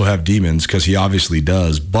don't also have demons, because he obviously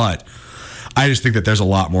does. But I just think that there's a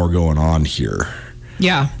lot more going on here.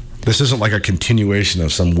 Yeah. This isn't like a continuation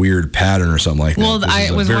of some weird pattern or something like that. Well,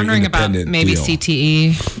 I was wondering about maybe deal.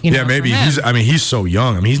 CTE. Yeah, maybe. He's so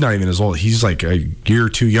young. I mean, he's not even as old. He's like a year or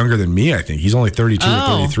two younger than me, I think. He's only 32 or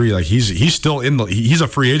 33. Like he's still he's a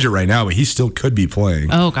free agent right now, but he still could be playing.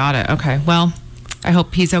 Oh, got it. Okay. Well, I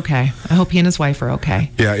hope he's okay. I hope he and his wife are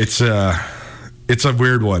okay. Yeah, it's a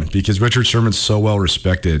weird one because Richard Sherman's so well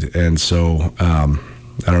respected, and so I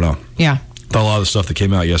don't know. Yeah. A lot of the stuff that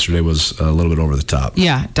came out yesterday was a little bit over the top.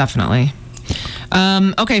 Yeah, definitely.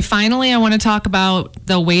 Okay, finally, I want to talk about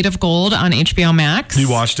The Weight of Gold on HBO Max. You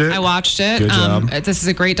watched it? I watched it. Good job. This is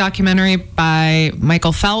a great documentary by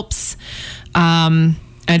Michael Phelps. I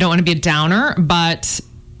don't want to be a downer, but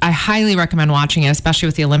I highly recommend watching it, especially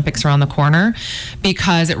with the Olympics around the corner,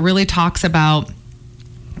 because it really talks about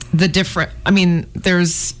the different... I mean,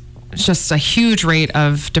 there's just a huge rate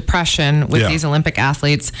of depression with these Olympic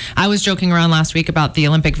athletes. I was joking around last week about the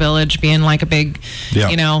Olympic Village being like a big,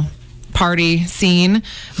 party scene.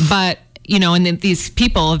 But, and these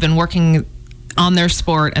people have been working on their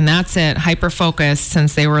sport, and that's it, hyper-focused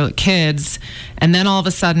since they were kids. And then all of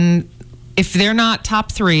a sudden, if they're not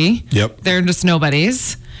top 3, they're just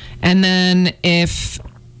nobodies. And then if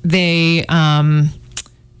they,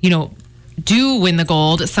 do win the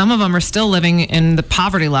gold, some of them are still living in the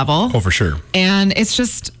poverty level. Oh, for sure. And it's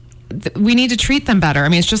just, we need to treat them better. I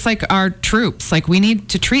mean, it's just like our troops. Like, we need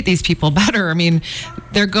to treat these people better. I mean,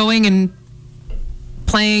 they're going and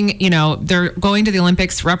playing, they're going to the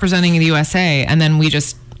Olympics representing the USA, and then we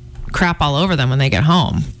just crap all over them when they get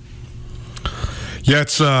home. Yeah,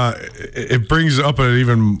 it brings up an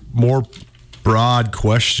even more broad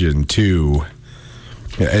question, too.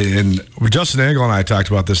 And Justin Angle and I talked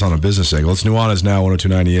about this on a business angle. It's Nuanez Now,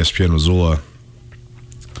 102.9 ESPN Missoula.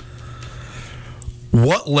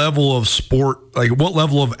 What level of sport, what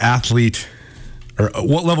level of athlete, or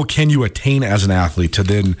what level can you attain as an athlete to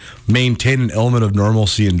then maintain an element of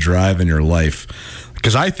normalcy and drive in your life?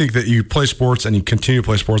 Because I think that you play sports and you continue to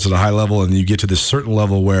play sports at a high level, and you get to this certain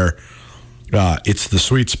level where it's the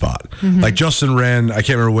sweet spot. Mm-hmm. Like Justin ran, I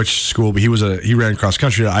can't remember which school, but he ran cross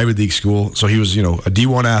country at Ivy League school. So he was, a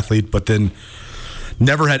D1 athlete, but then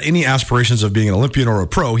never had any aspirations of being an Olympian or a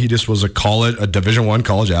pro. He just was a Division I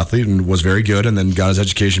college athlete and was very good, and then got his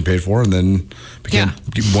education paid for, and then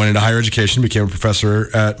went into higher education, became a professor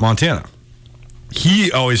at Montana.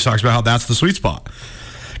 He always talks about how that's the sweet spot,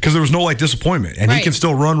 because there was no disappointment, and he can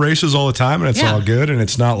still run races all the time, and it's all good, and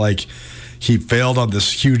it's not like he failed on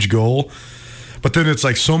this huge goal. But then it's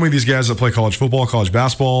like so many of these guys that play college football, college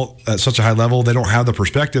basketball at such a high level, they don't have the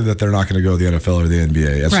perspective that they're not going to go to the NFL or the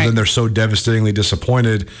NBA. And so then they're so devastatingly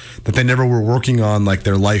disappointed that they never were working on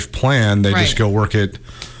their life plan. They just go work at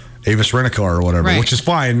Avis Rent-A-Car or whatever, which is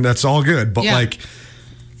fine. That's all good. But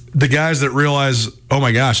the guys that realize, oh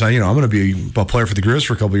my gosh, I'm going to be a player for the Grizz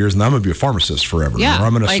for a couple of years, and I'm going to be a pharmacist forever. Or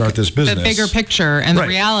I'm going to start this business. The bigger picture and the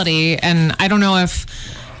reality. And I don't know if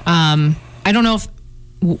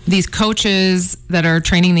these coaches that are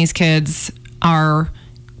training these kids are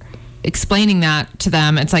explaining that to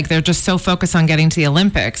them. It's like they're just so focused on getting to the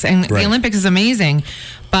Olympics, and the Olympics is amazing,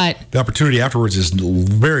 but the opportunity afterwards is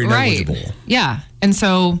very negligible. Yeah, and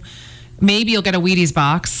so maybe you'll get a Wheaties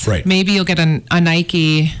box. Right. Maybe you'll get a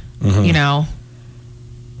Nike,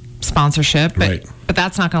 sponsorship, but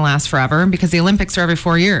that's not going to last forever, because the Olympics are every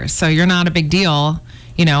 4 years, so you're not a big deal,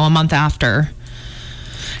 a month after.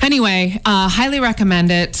 Anyway, highly recommend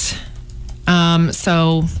it.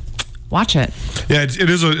 So watch it. Yeah,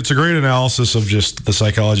 it's a great analysis of just the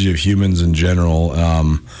psychology of humans in general,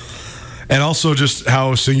 and also just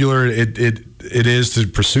how singular it is to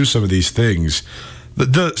pursue some of these things.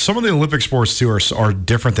 Some of the Olympic sports too are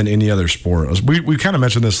different than any other sport. We kind of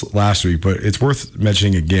mentioned this last week, but it's worth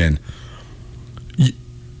mentioning again.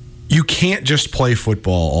 You can't just play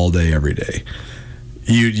football all day every day.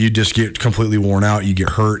 You just get completely worn out. You get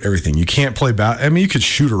hurt, everything. You can't play you could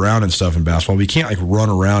shoot around and stuff in basketball, but you can't run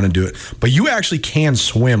around and do it. But you actually can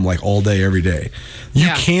swim all day, every day. You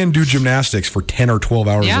can do gymnastics for 10 or 12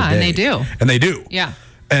 hours a day. Yeah, and they do. And they do. Yeah.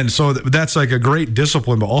 And so that's a great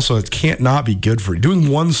discipline, but also it can't not be good for you. Doing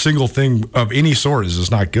one single thing of any sort is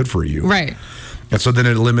just not good for you. Right. And so then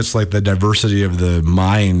it limits the diversity of the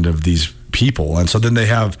mind of these people. And so then they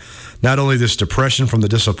have not only this depression from the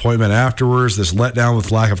disappointment afterwards, this letdown with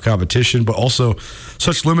lack of competition, but also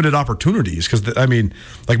such limited opportunities. Because,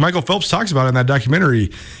 like Michael Phelps talks about in that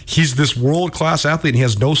documentary, he's this world-class athlete and he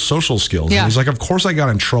has no social skills. Yeah. And he's like, of course I got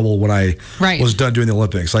in trouble when I was done doing the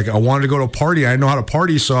Olympics. I wanted to go to a party. I didn't know how to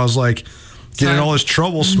party, so I was getting in all this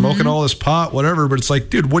trouble, smoking all this pot, whatever. But it's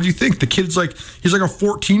dude, what do you think? The kid's he's like a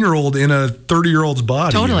 14-year-old in a 30-year-old's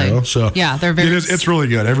body. Totally. So yeah, they're very. It's really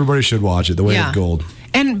good. Everybody should watch it. The Weight of Gold.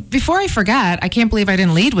 And before I forget, I can't believe I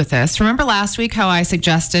didn't lead with this. Remember last week how I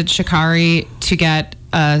suggested Sha'Carri to get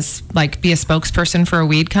be a spokesperson for a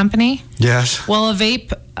weed company? Yes. Well,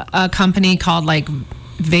 a company called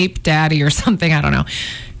Vape Daddy or something, I don't know,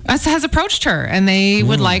 has approached her, and they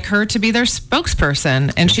would like her to be their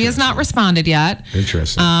spokesperson, and she has not responded yet.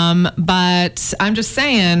 Interesting. But I'm just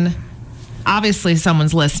saying, obviously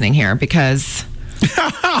someone's listening here, because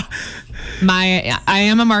I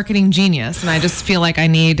am a marketing genius, and I just feel like I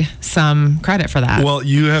need some credit for that. Well,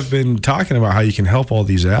 you have been talking about how you can help all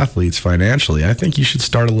these athletes financially. I think you should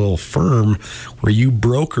start a little firm where you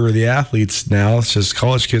broker the athletes now, so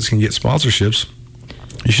college kids can get sponsorships.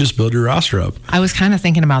 You should just build your roster up. I was kind of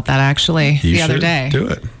thinking about that, actually, the other day. Do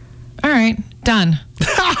it. All right, done.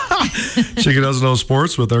 Chica Doesn't Know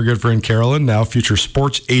Sports with our good friend Carolyn, now future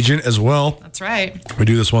sports agent as well. That's right. We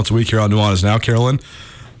do this once a week here on Nuanez Now. Carolyn,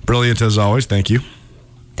 brilliant as always. Thank you.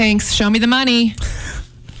 Thanks. Show me the money.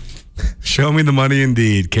 Show me the money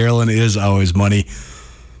indeed. Carolyn is always money.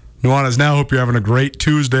 Nuanez Now. Hope you're having a great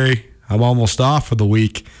Tuesday. I'm almost off for the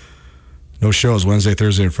week. No shows Wednesday,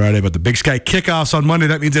 Thursday, and Friday, but the Big Sky kickoffs on Monday.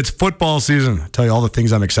 That means it's football season. I'll tell you all the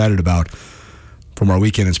things I'm excited about from our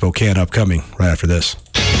weekend in Spokane upcoming right after this.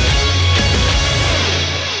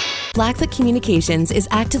 Blackfoot Communications is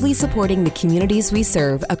actively supporting the communities we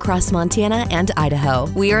serve across Montana and Idaho.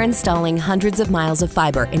 We are installing hundreds of miles of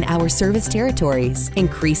fiber in our service territories,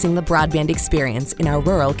 increasing the broadband experience in our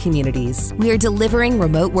rural communities. We are delivering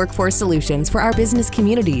remote workforce solutions for our business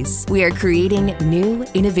communities. We are creating new,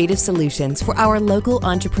 innovative solutions for our local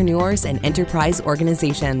entrepreneurs and enterprise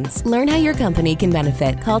organizations. Learn how your company can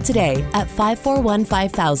benefit. Call today at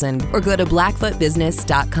 541-5000 or go to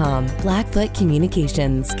blackfootbusiness.com. Blackfoot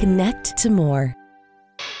Communications. Connect to more.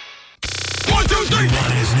 1, 2, 3.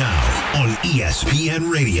 Nuanez Now on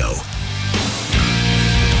ESPN Radio.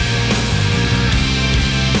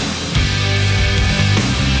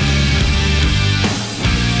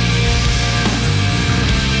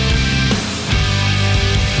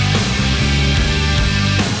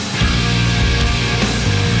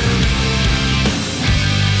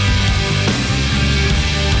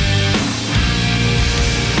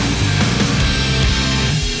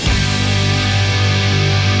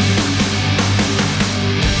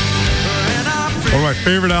 One of my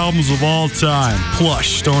favorite albums of all time,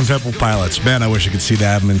 Plush, Stone Temple Pilots. Man, I wish I could see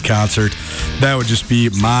that in concert. That would just be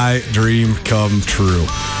my dream come true.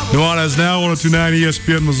 Nuanez Now, 102.9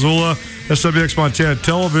 ESPN Missoula, SWX Montana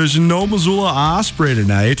Television. No Missoula Osprey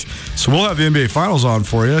tonight, so we'll have the NBA Finals on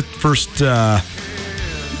for you. First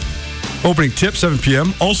opening tip, 7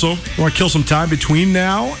 p.m. Also, want to kill some time between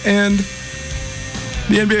now and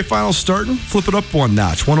the NBA Finals starting? Flip it up one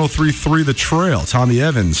notch. 103.3 The Trail. Tommy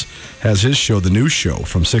Evans has his show, The News Show,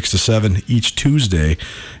 from 6 to 7 each Tuesday.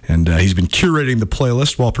 And he's been curating the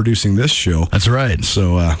playlist while producing this show. That's right.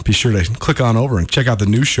 So be sure to click on over and check out The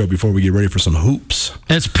News Show before we get ready for some hoops.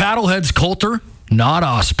 It's Paddleheads Coulter, not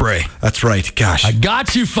Osprey. That's right. Gosh. I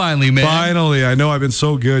got you finally, man. Finally. I know I've been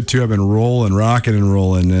so good, too. I've been rocking and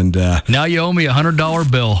rolling. And now you owe me a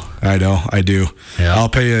 $100 bill. I know. I do. Yeah. I'll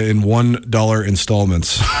pay you in $1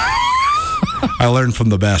 installments. I learned from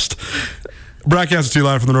the best. Broadcasting to you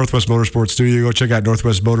live from the Northwest Motorsports Studio. Go check out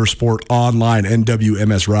Northwest Motorsport online,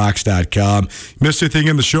 nwmsrocks.com. Missed anything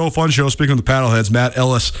in the show? Fun show. Speaking of the Paddleheads, Matt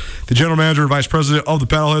Ellis, the general manager and vice president of the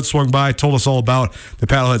Paddleheads, swung by, told us all about the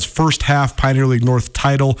Paddleheads' first half Pioneer League North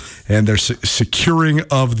title and their securing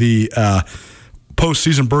of the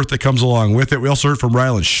postseason berth that comes along with it. We also heard from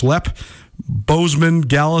Rylan Schlepp, Bozeman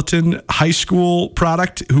Gallatin High School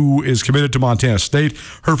product, who is committed to Montana State.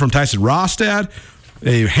 Heard from Tyson Rostad,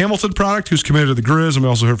 a Hamilton product who's committed to the Grizz, and we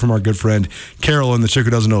also heard from our good friend Carolyn, the chick who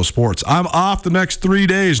doesn't know sports. I'm off the next 3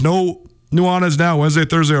 days. No Nuanez Now, Wednesday,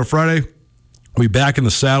 Thursday, or Friday. We'll be back in the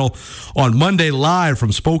saddle on Monday live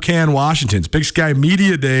from Spokane, Washington. It's Big Sky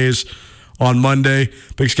Media Days on Monday,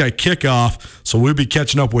 Big Sky kickoff. So we'll be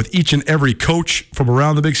catching up with each and every coach from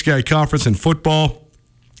around the Big Sky Conference in football,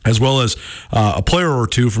 as well as a player or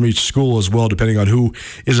two from each school as well, depending on who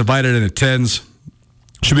is invited and attends.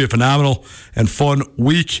 Should be a phenomenal and fun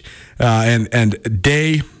week and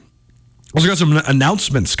day. Also got some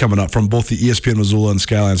announcements coming up from both the ESPN Missoula and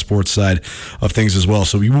Skyline Sports side of things as well.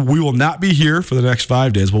 So we will not be here for the next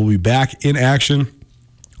 5 days. We'll be back in action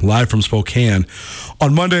live from Spokane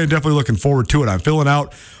on Monday, and definitely looking forward to it. I'm filling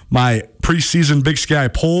out my preseason Big Sky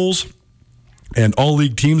polls and all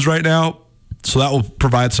league teams right now. So that will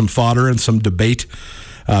provide some fodder and some debate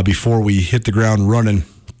before we hit the ground running.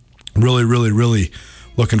 Really, really, really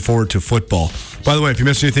looking forward to football. By the way, if you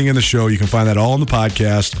missed anything in the show, you can find that all in the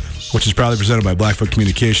podcast, which is proudly presented by Blackfoot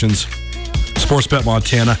Communications, Sportsbet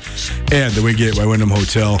Montana, and the Wingate by Wyndham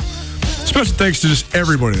Hotel. Special thanks to just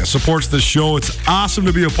everybody that supports this show. It's awesome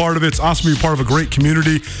to be a part of it. It's awesome to be part of a great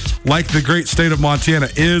community like the great state of Montana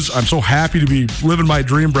is. I'm so happy to be living my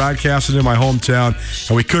dream broadcasting in my hometown,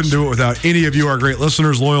 and we couldn't do it without any of you, our great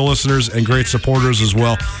listeners, loyal listeners, and great supporters as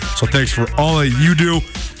well. So thanks for all that you do.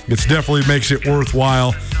 It definitely makes it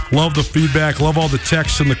worthwhile. Love the feedback. Love all the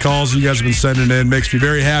texts and the calls you guys have been sending in. Makes me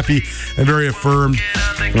very happy and very affirmed.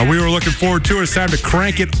 We were looking forward to it. It's time to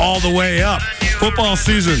crank it all the way up. Football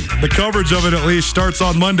season, the coverage of it at least, starts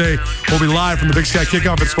on Monday. We'll be live from the Big Sky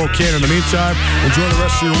Kickoff in Spokane. In the meantime, enjoy the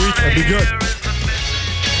rest of your week and be good.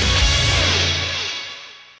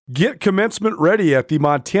 Get commencement ready at the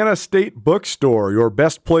Montana State Bookstore, your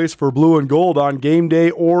best place for blue and gold on game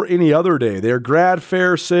day or any other day. Their grad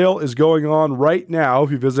fair sale is going on right now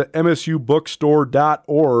if you visit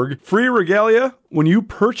msubookstore.org. Free regalia when you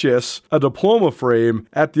purchase a diploma frame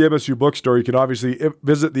at the MSU Bookstore. You can obviously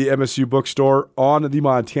visit the MSU Bookstore on the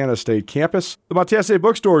Montana State campus. The Montana State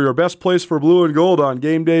Bookstore, your best place for blue and gold on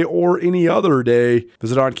game day or any other day.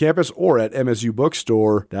 Visit on campus or at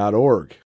msubookstore.org.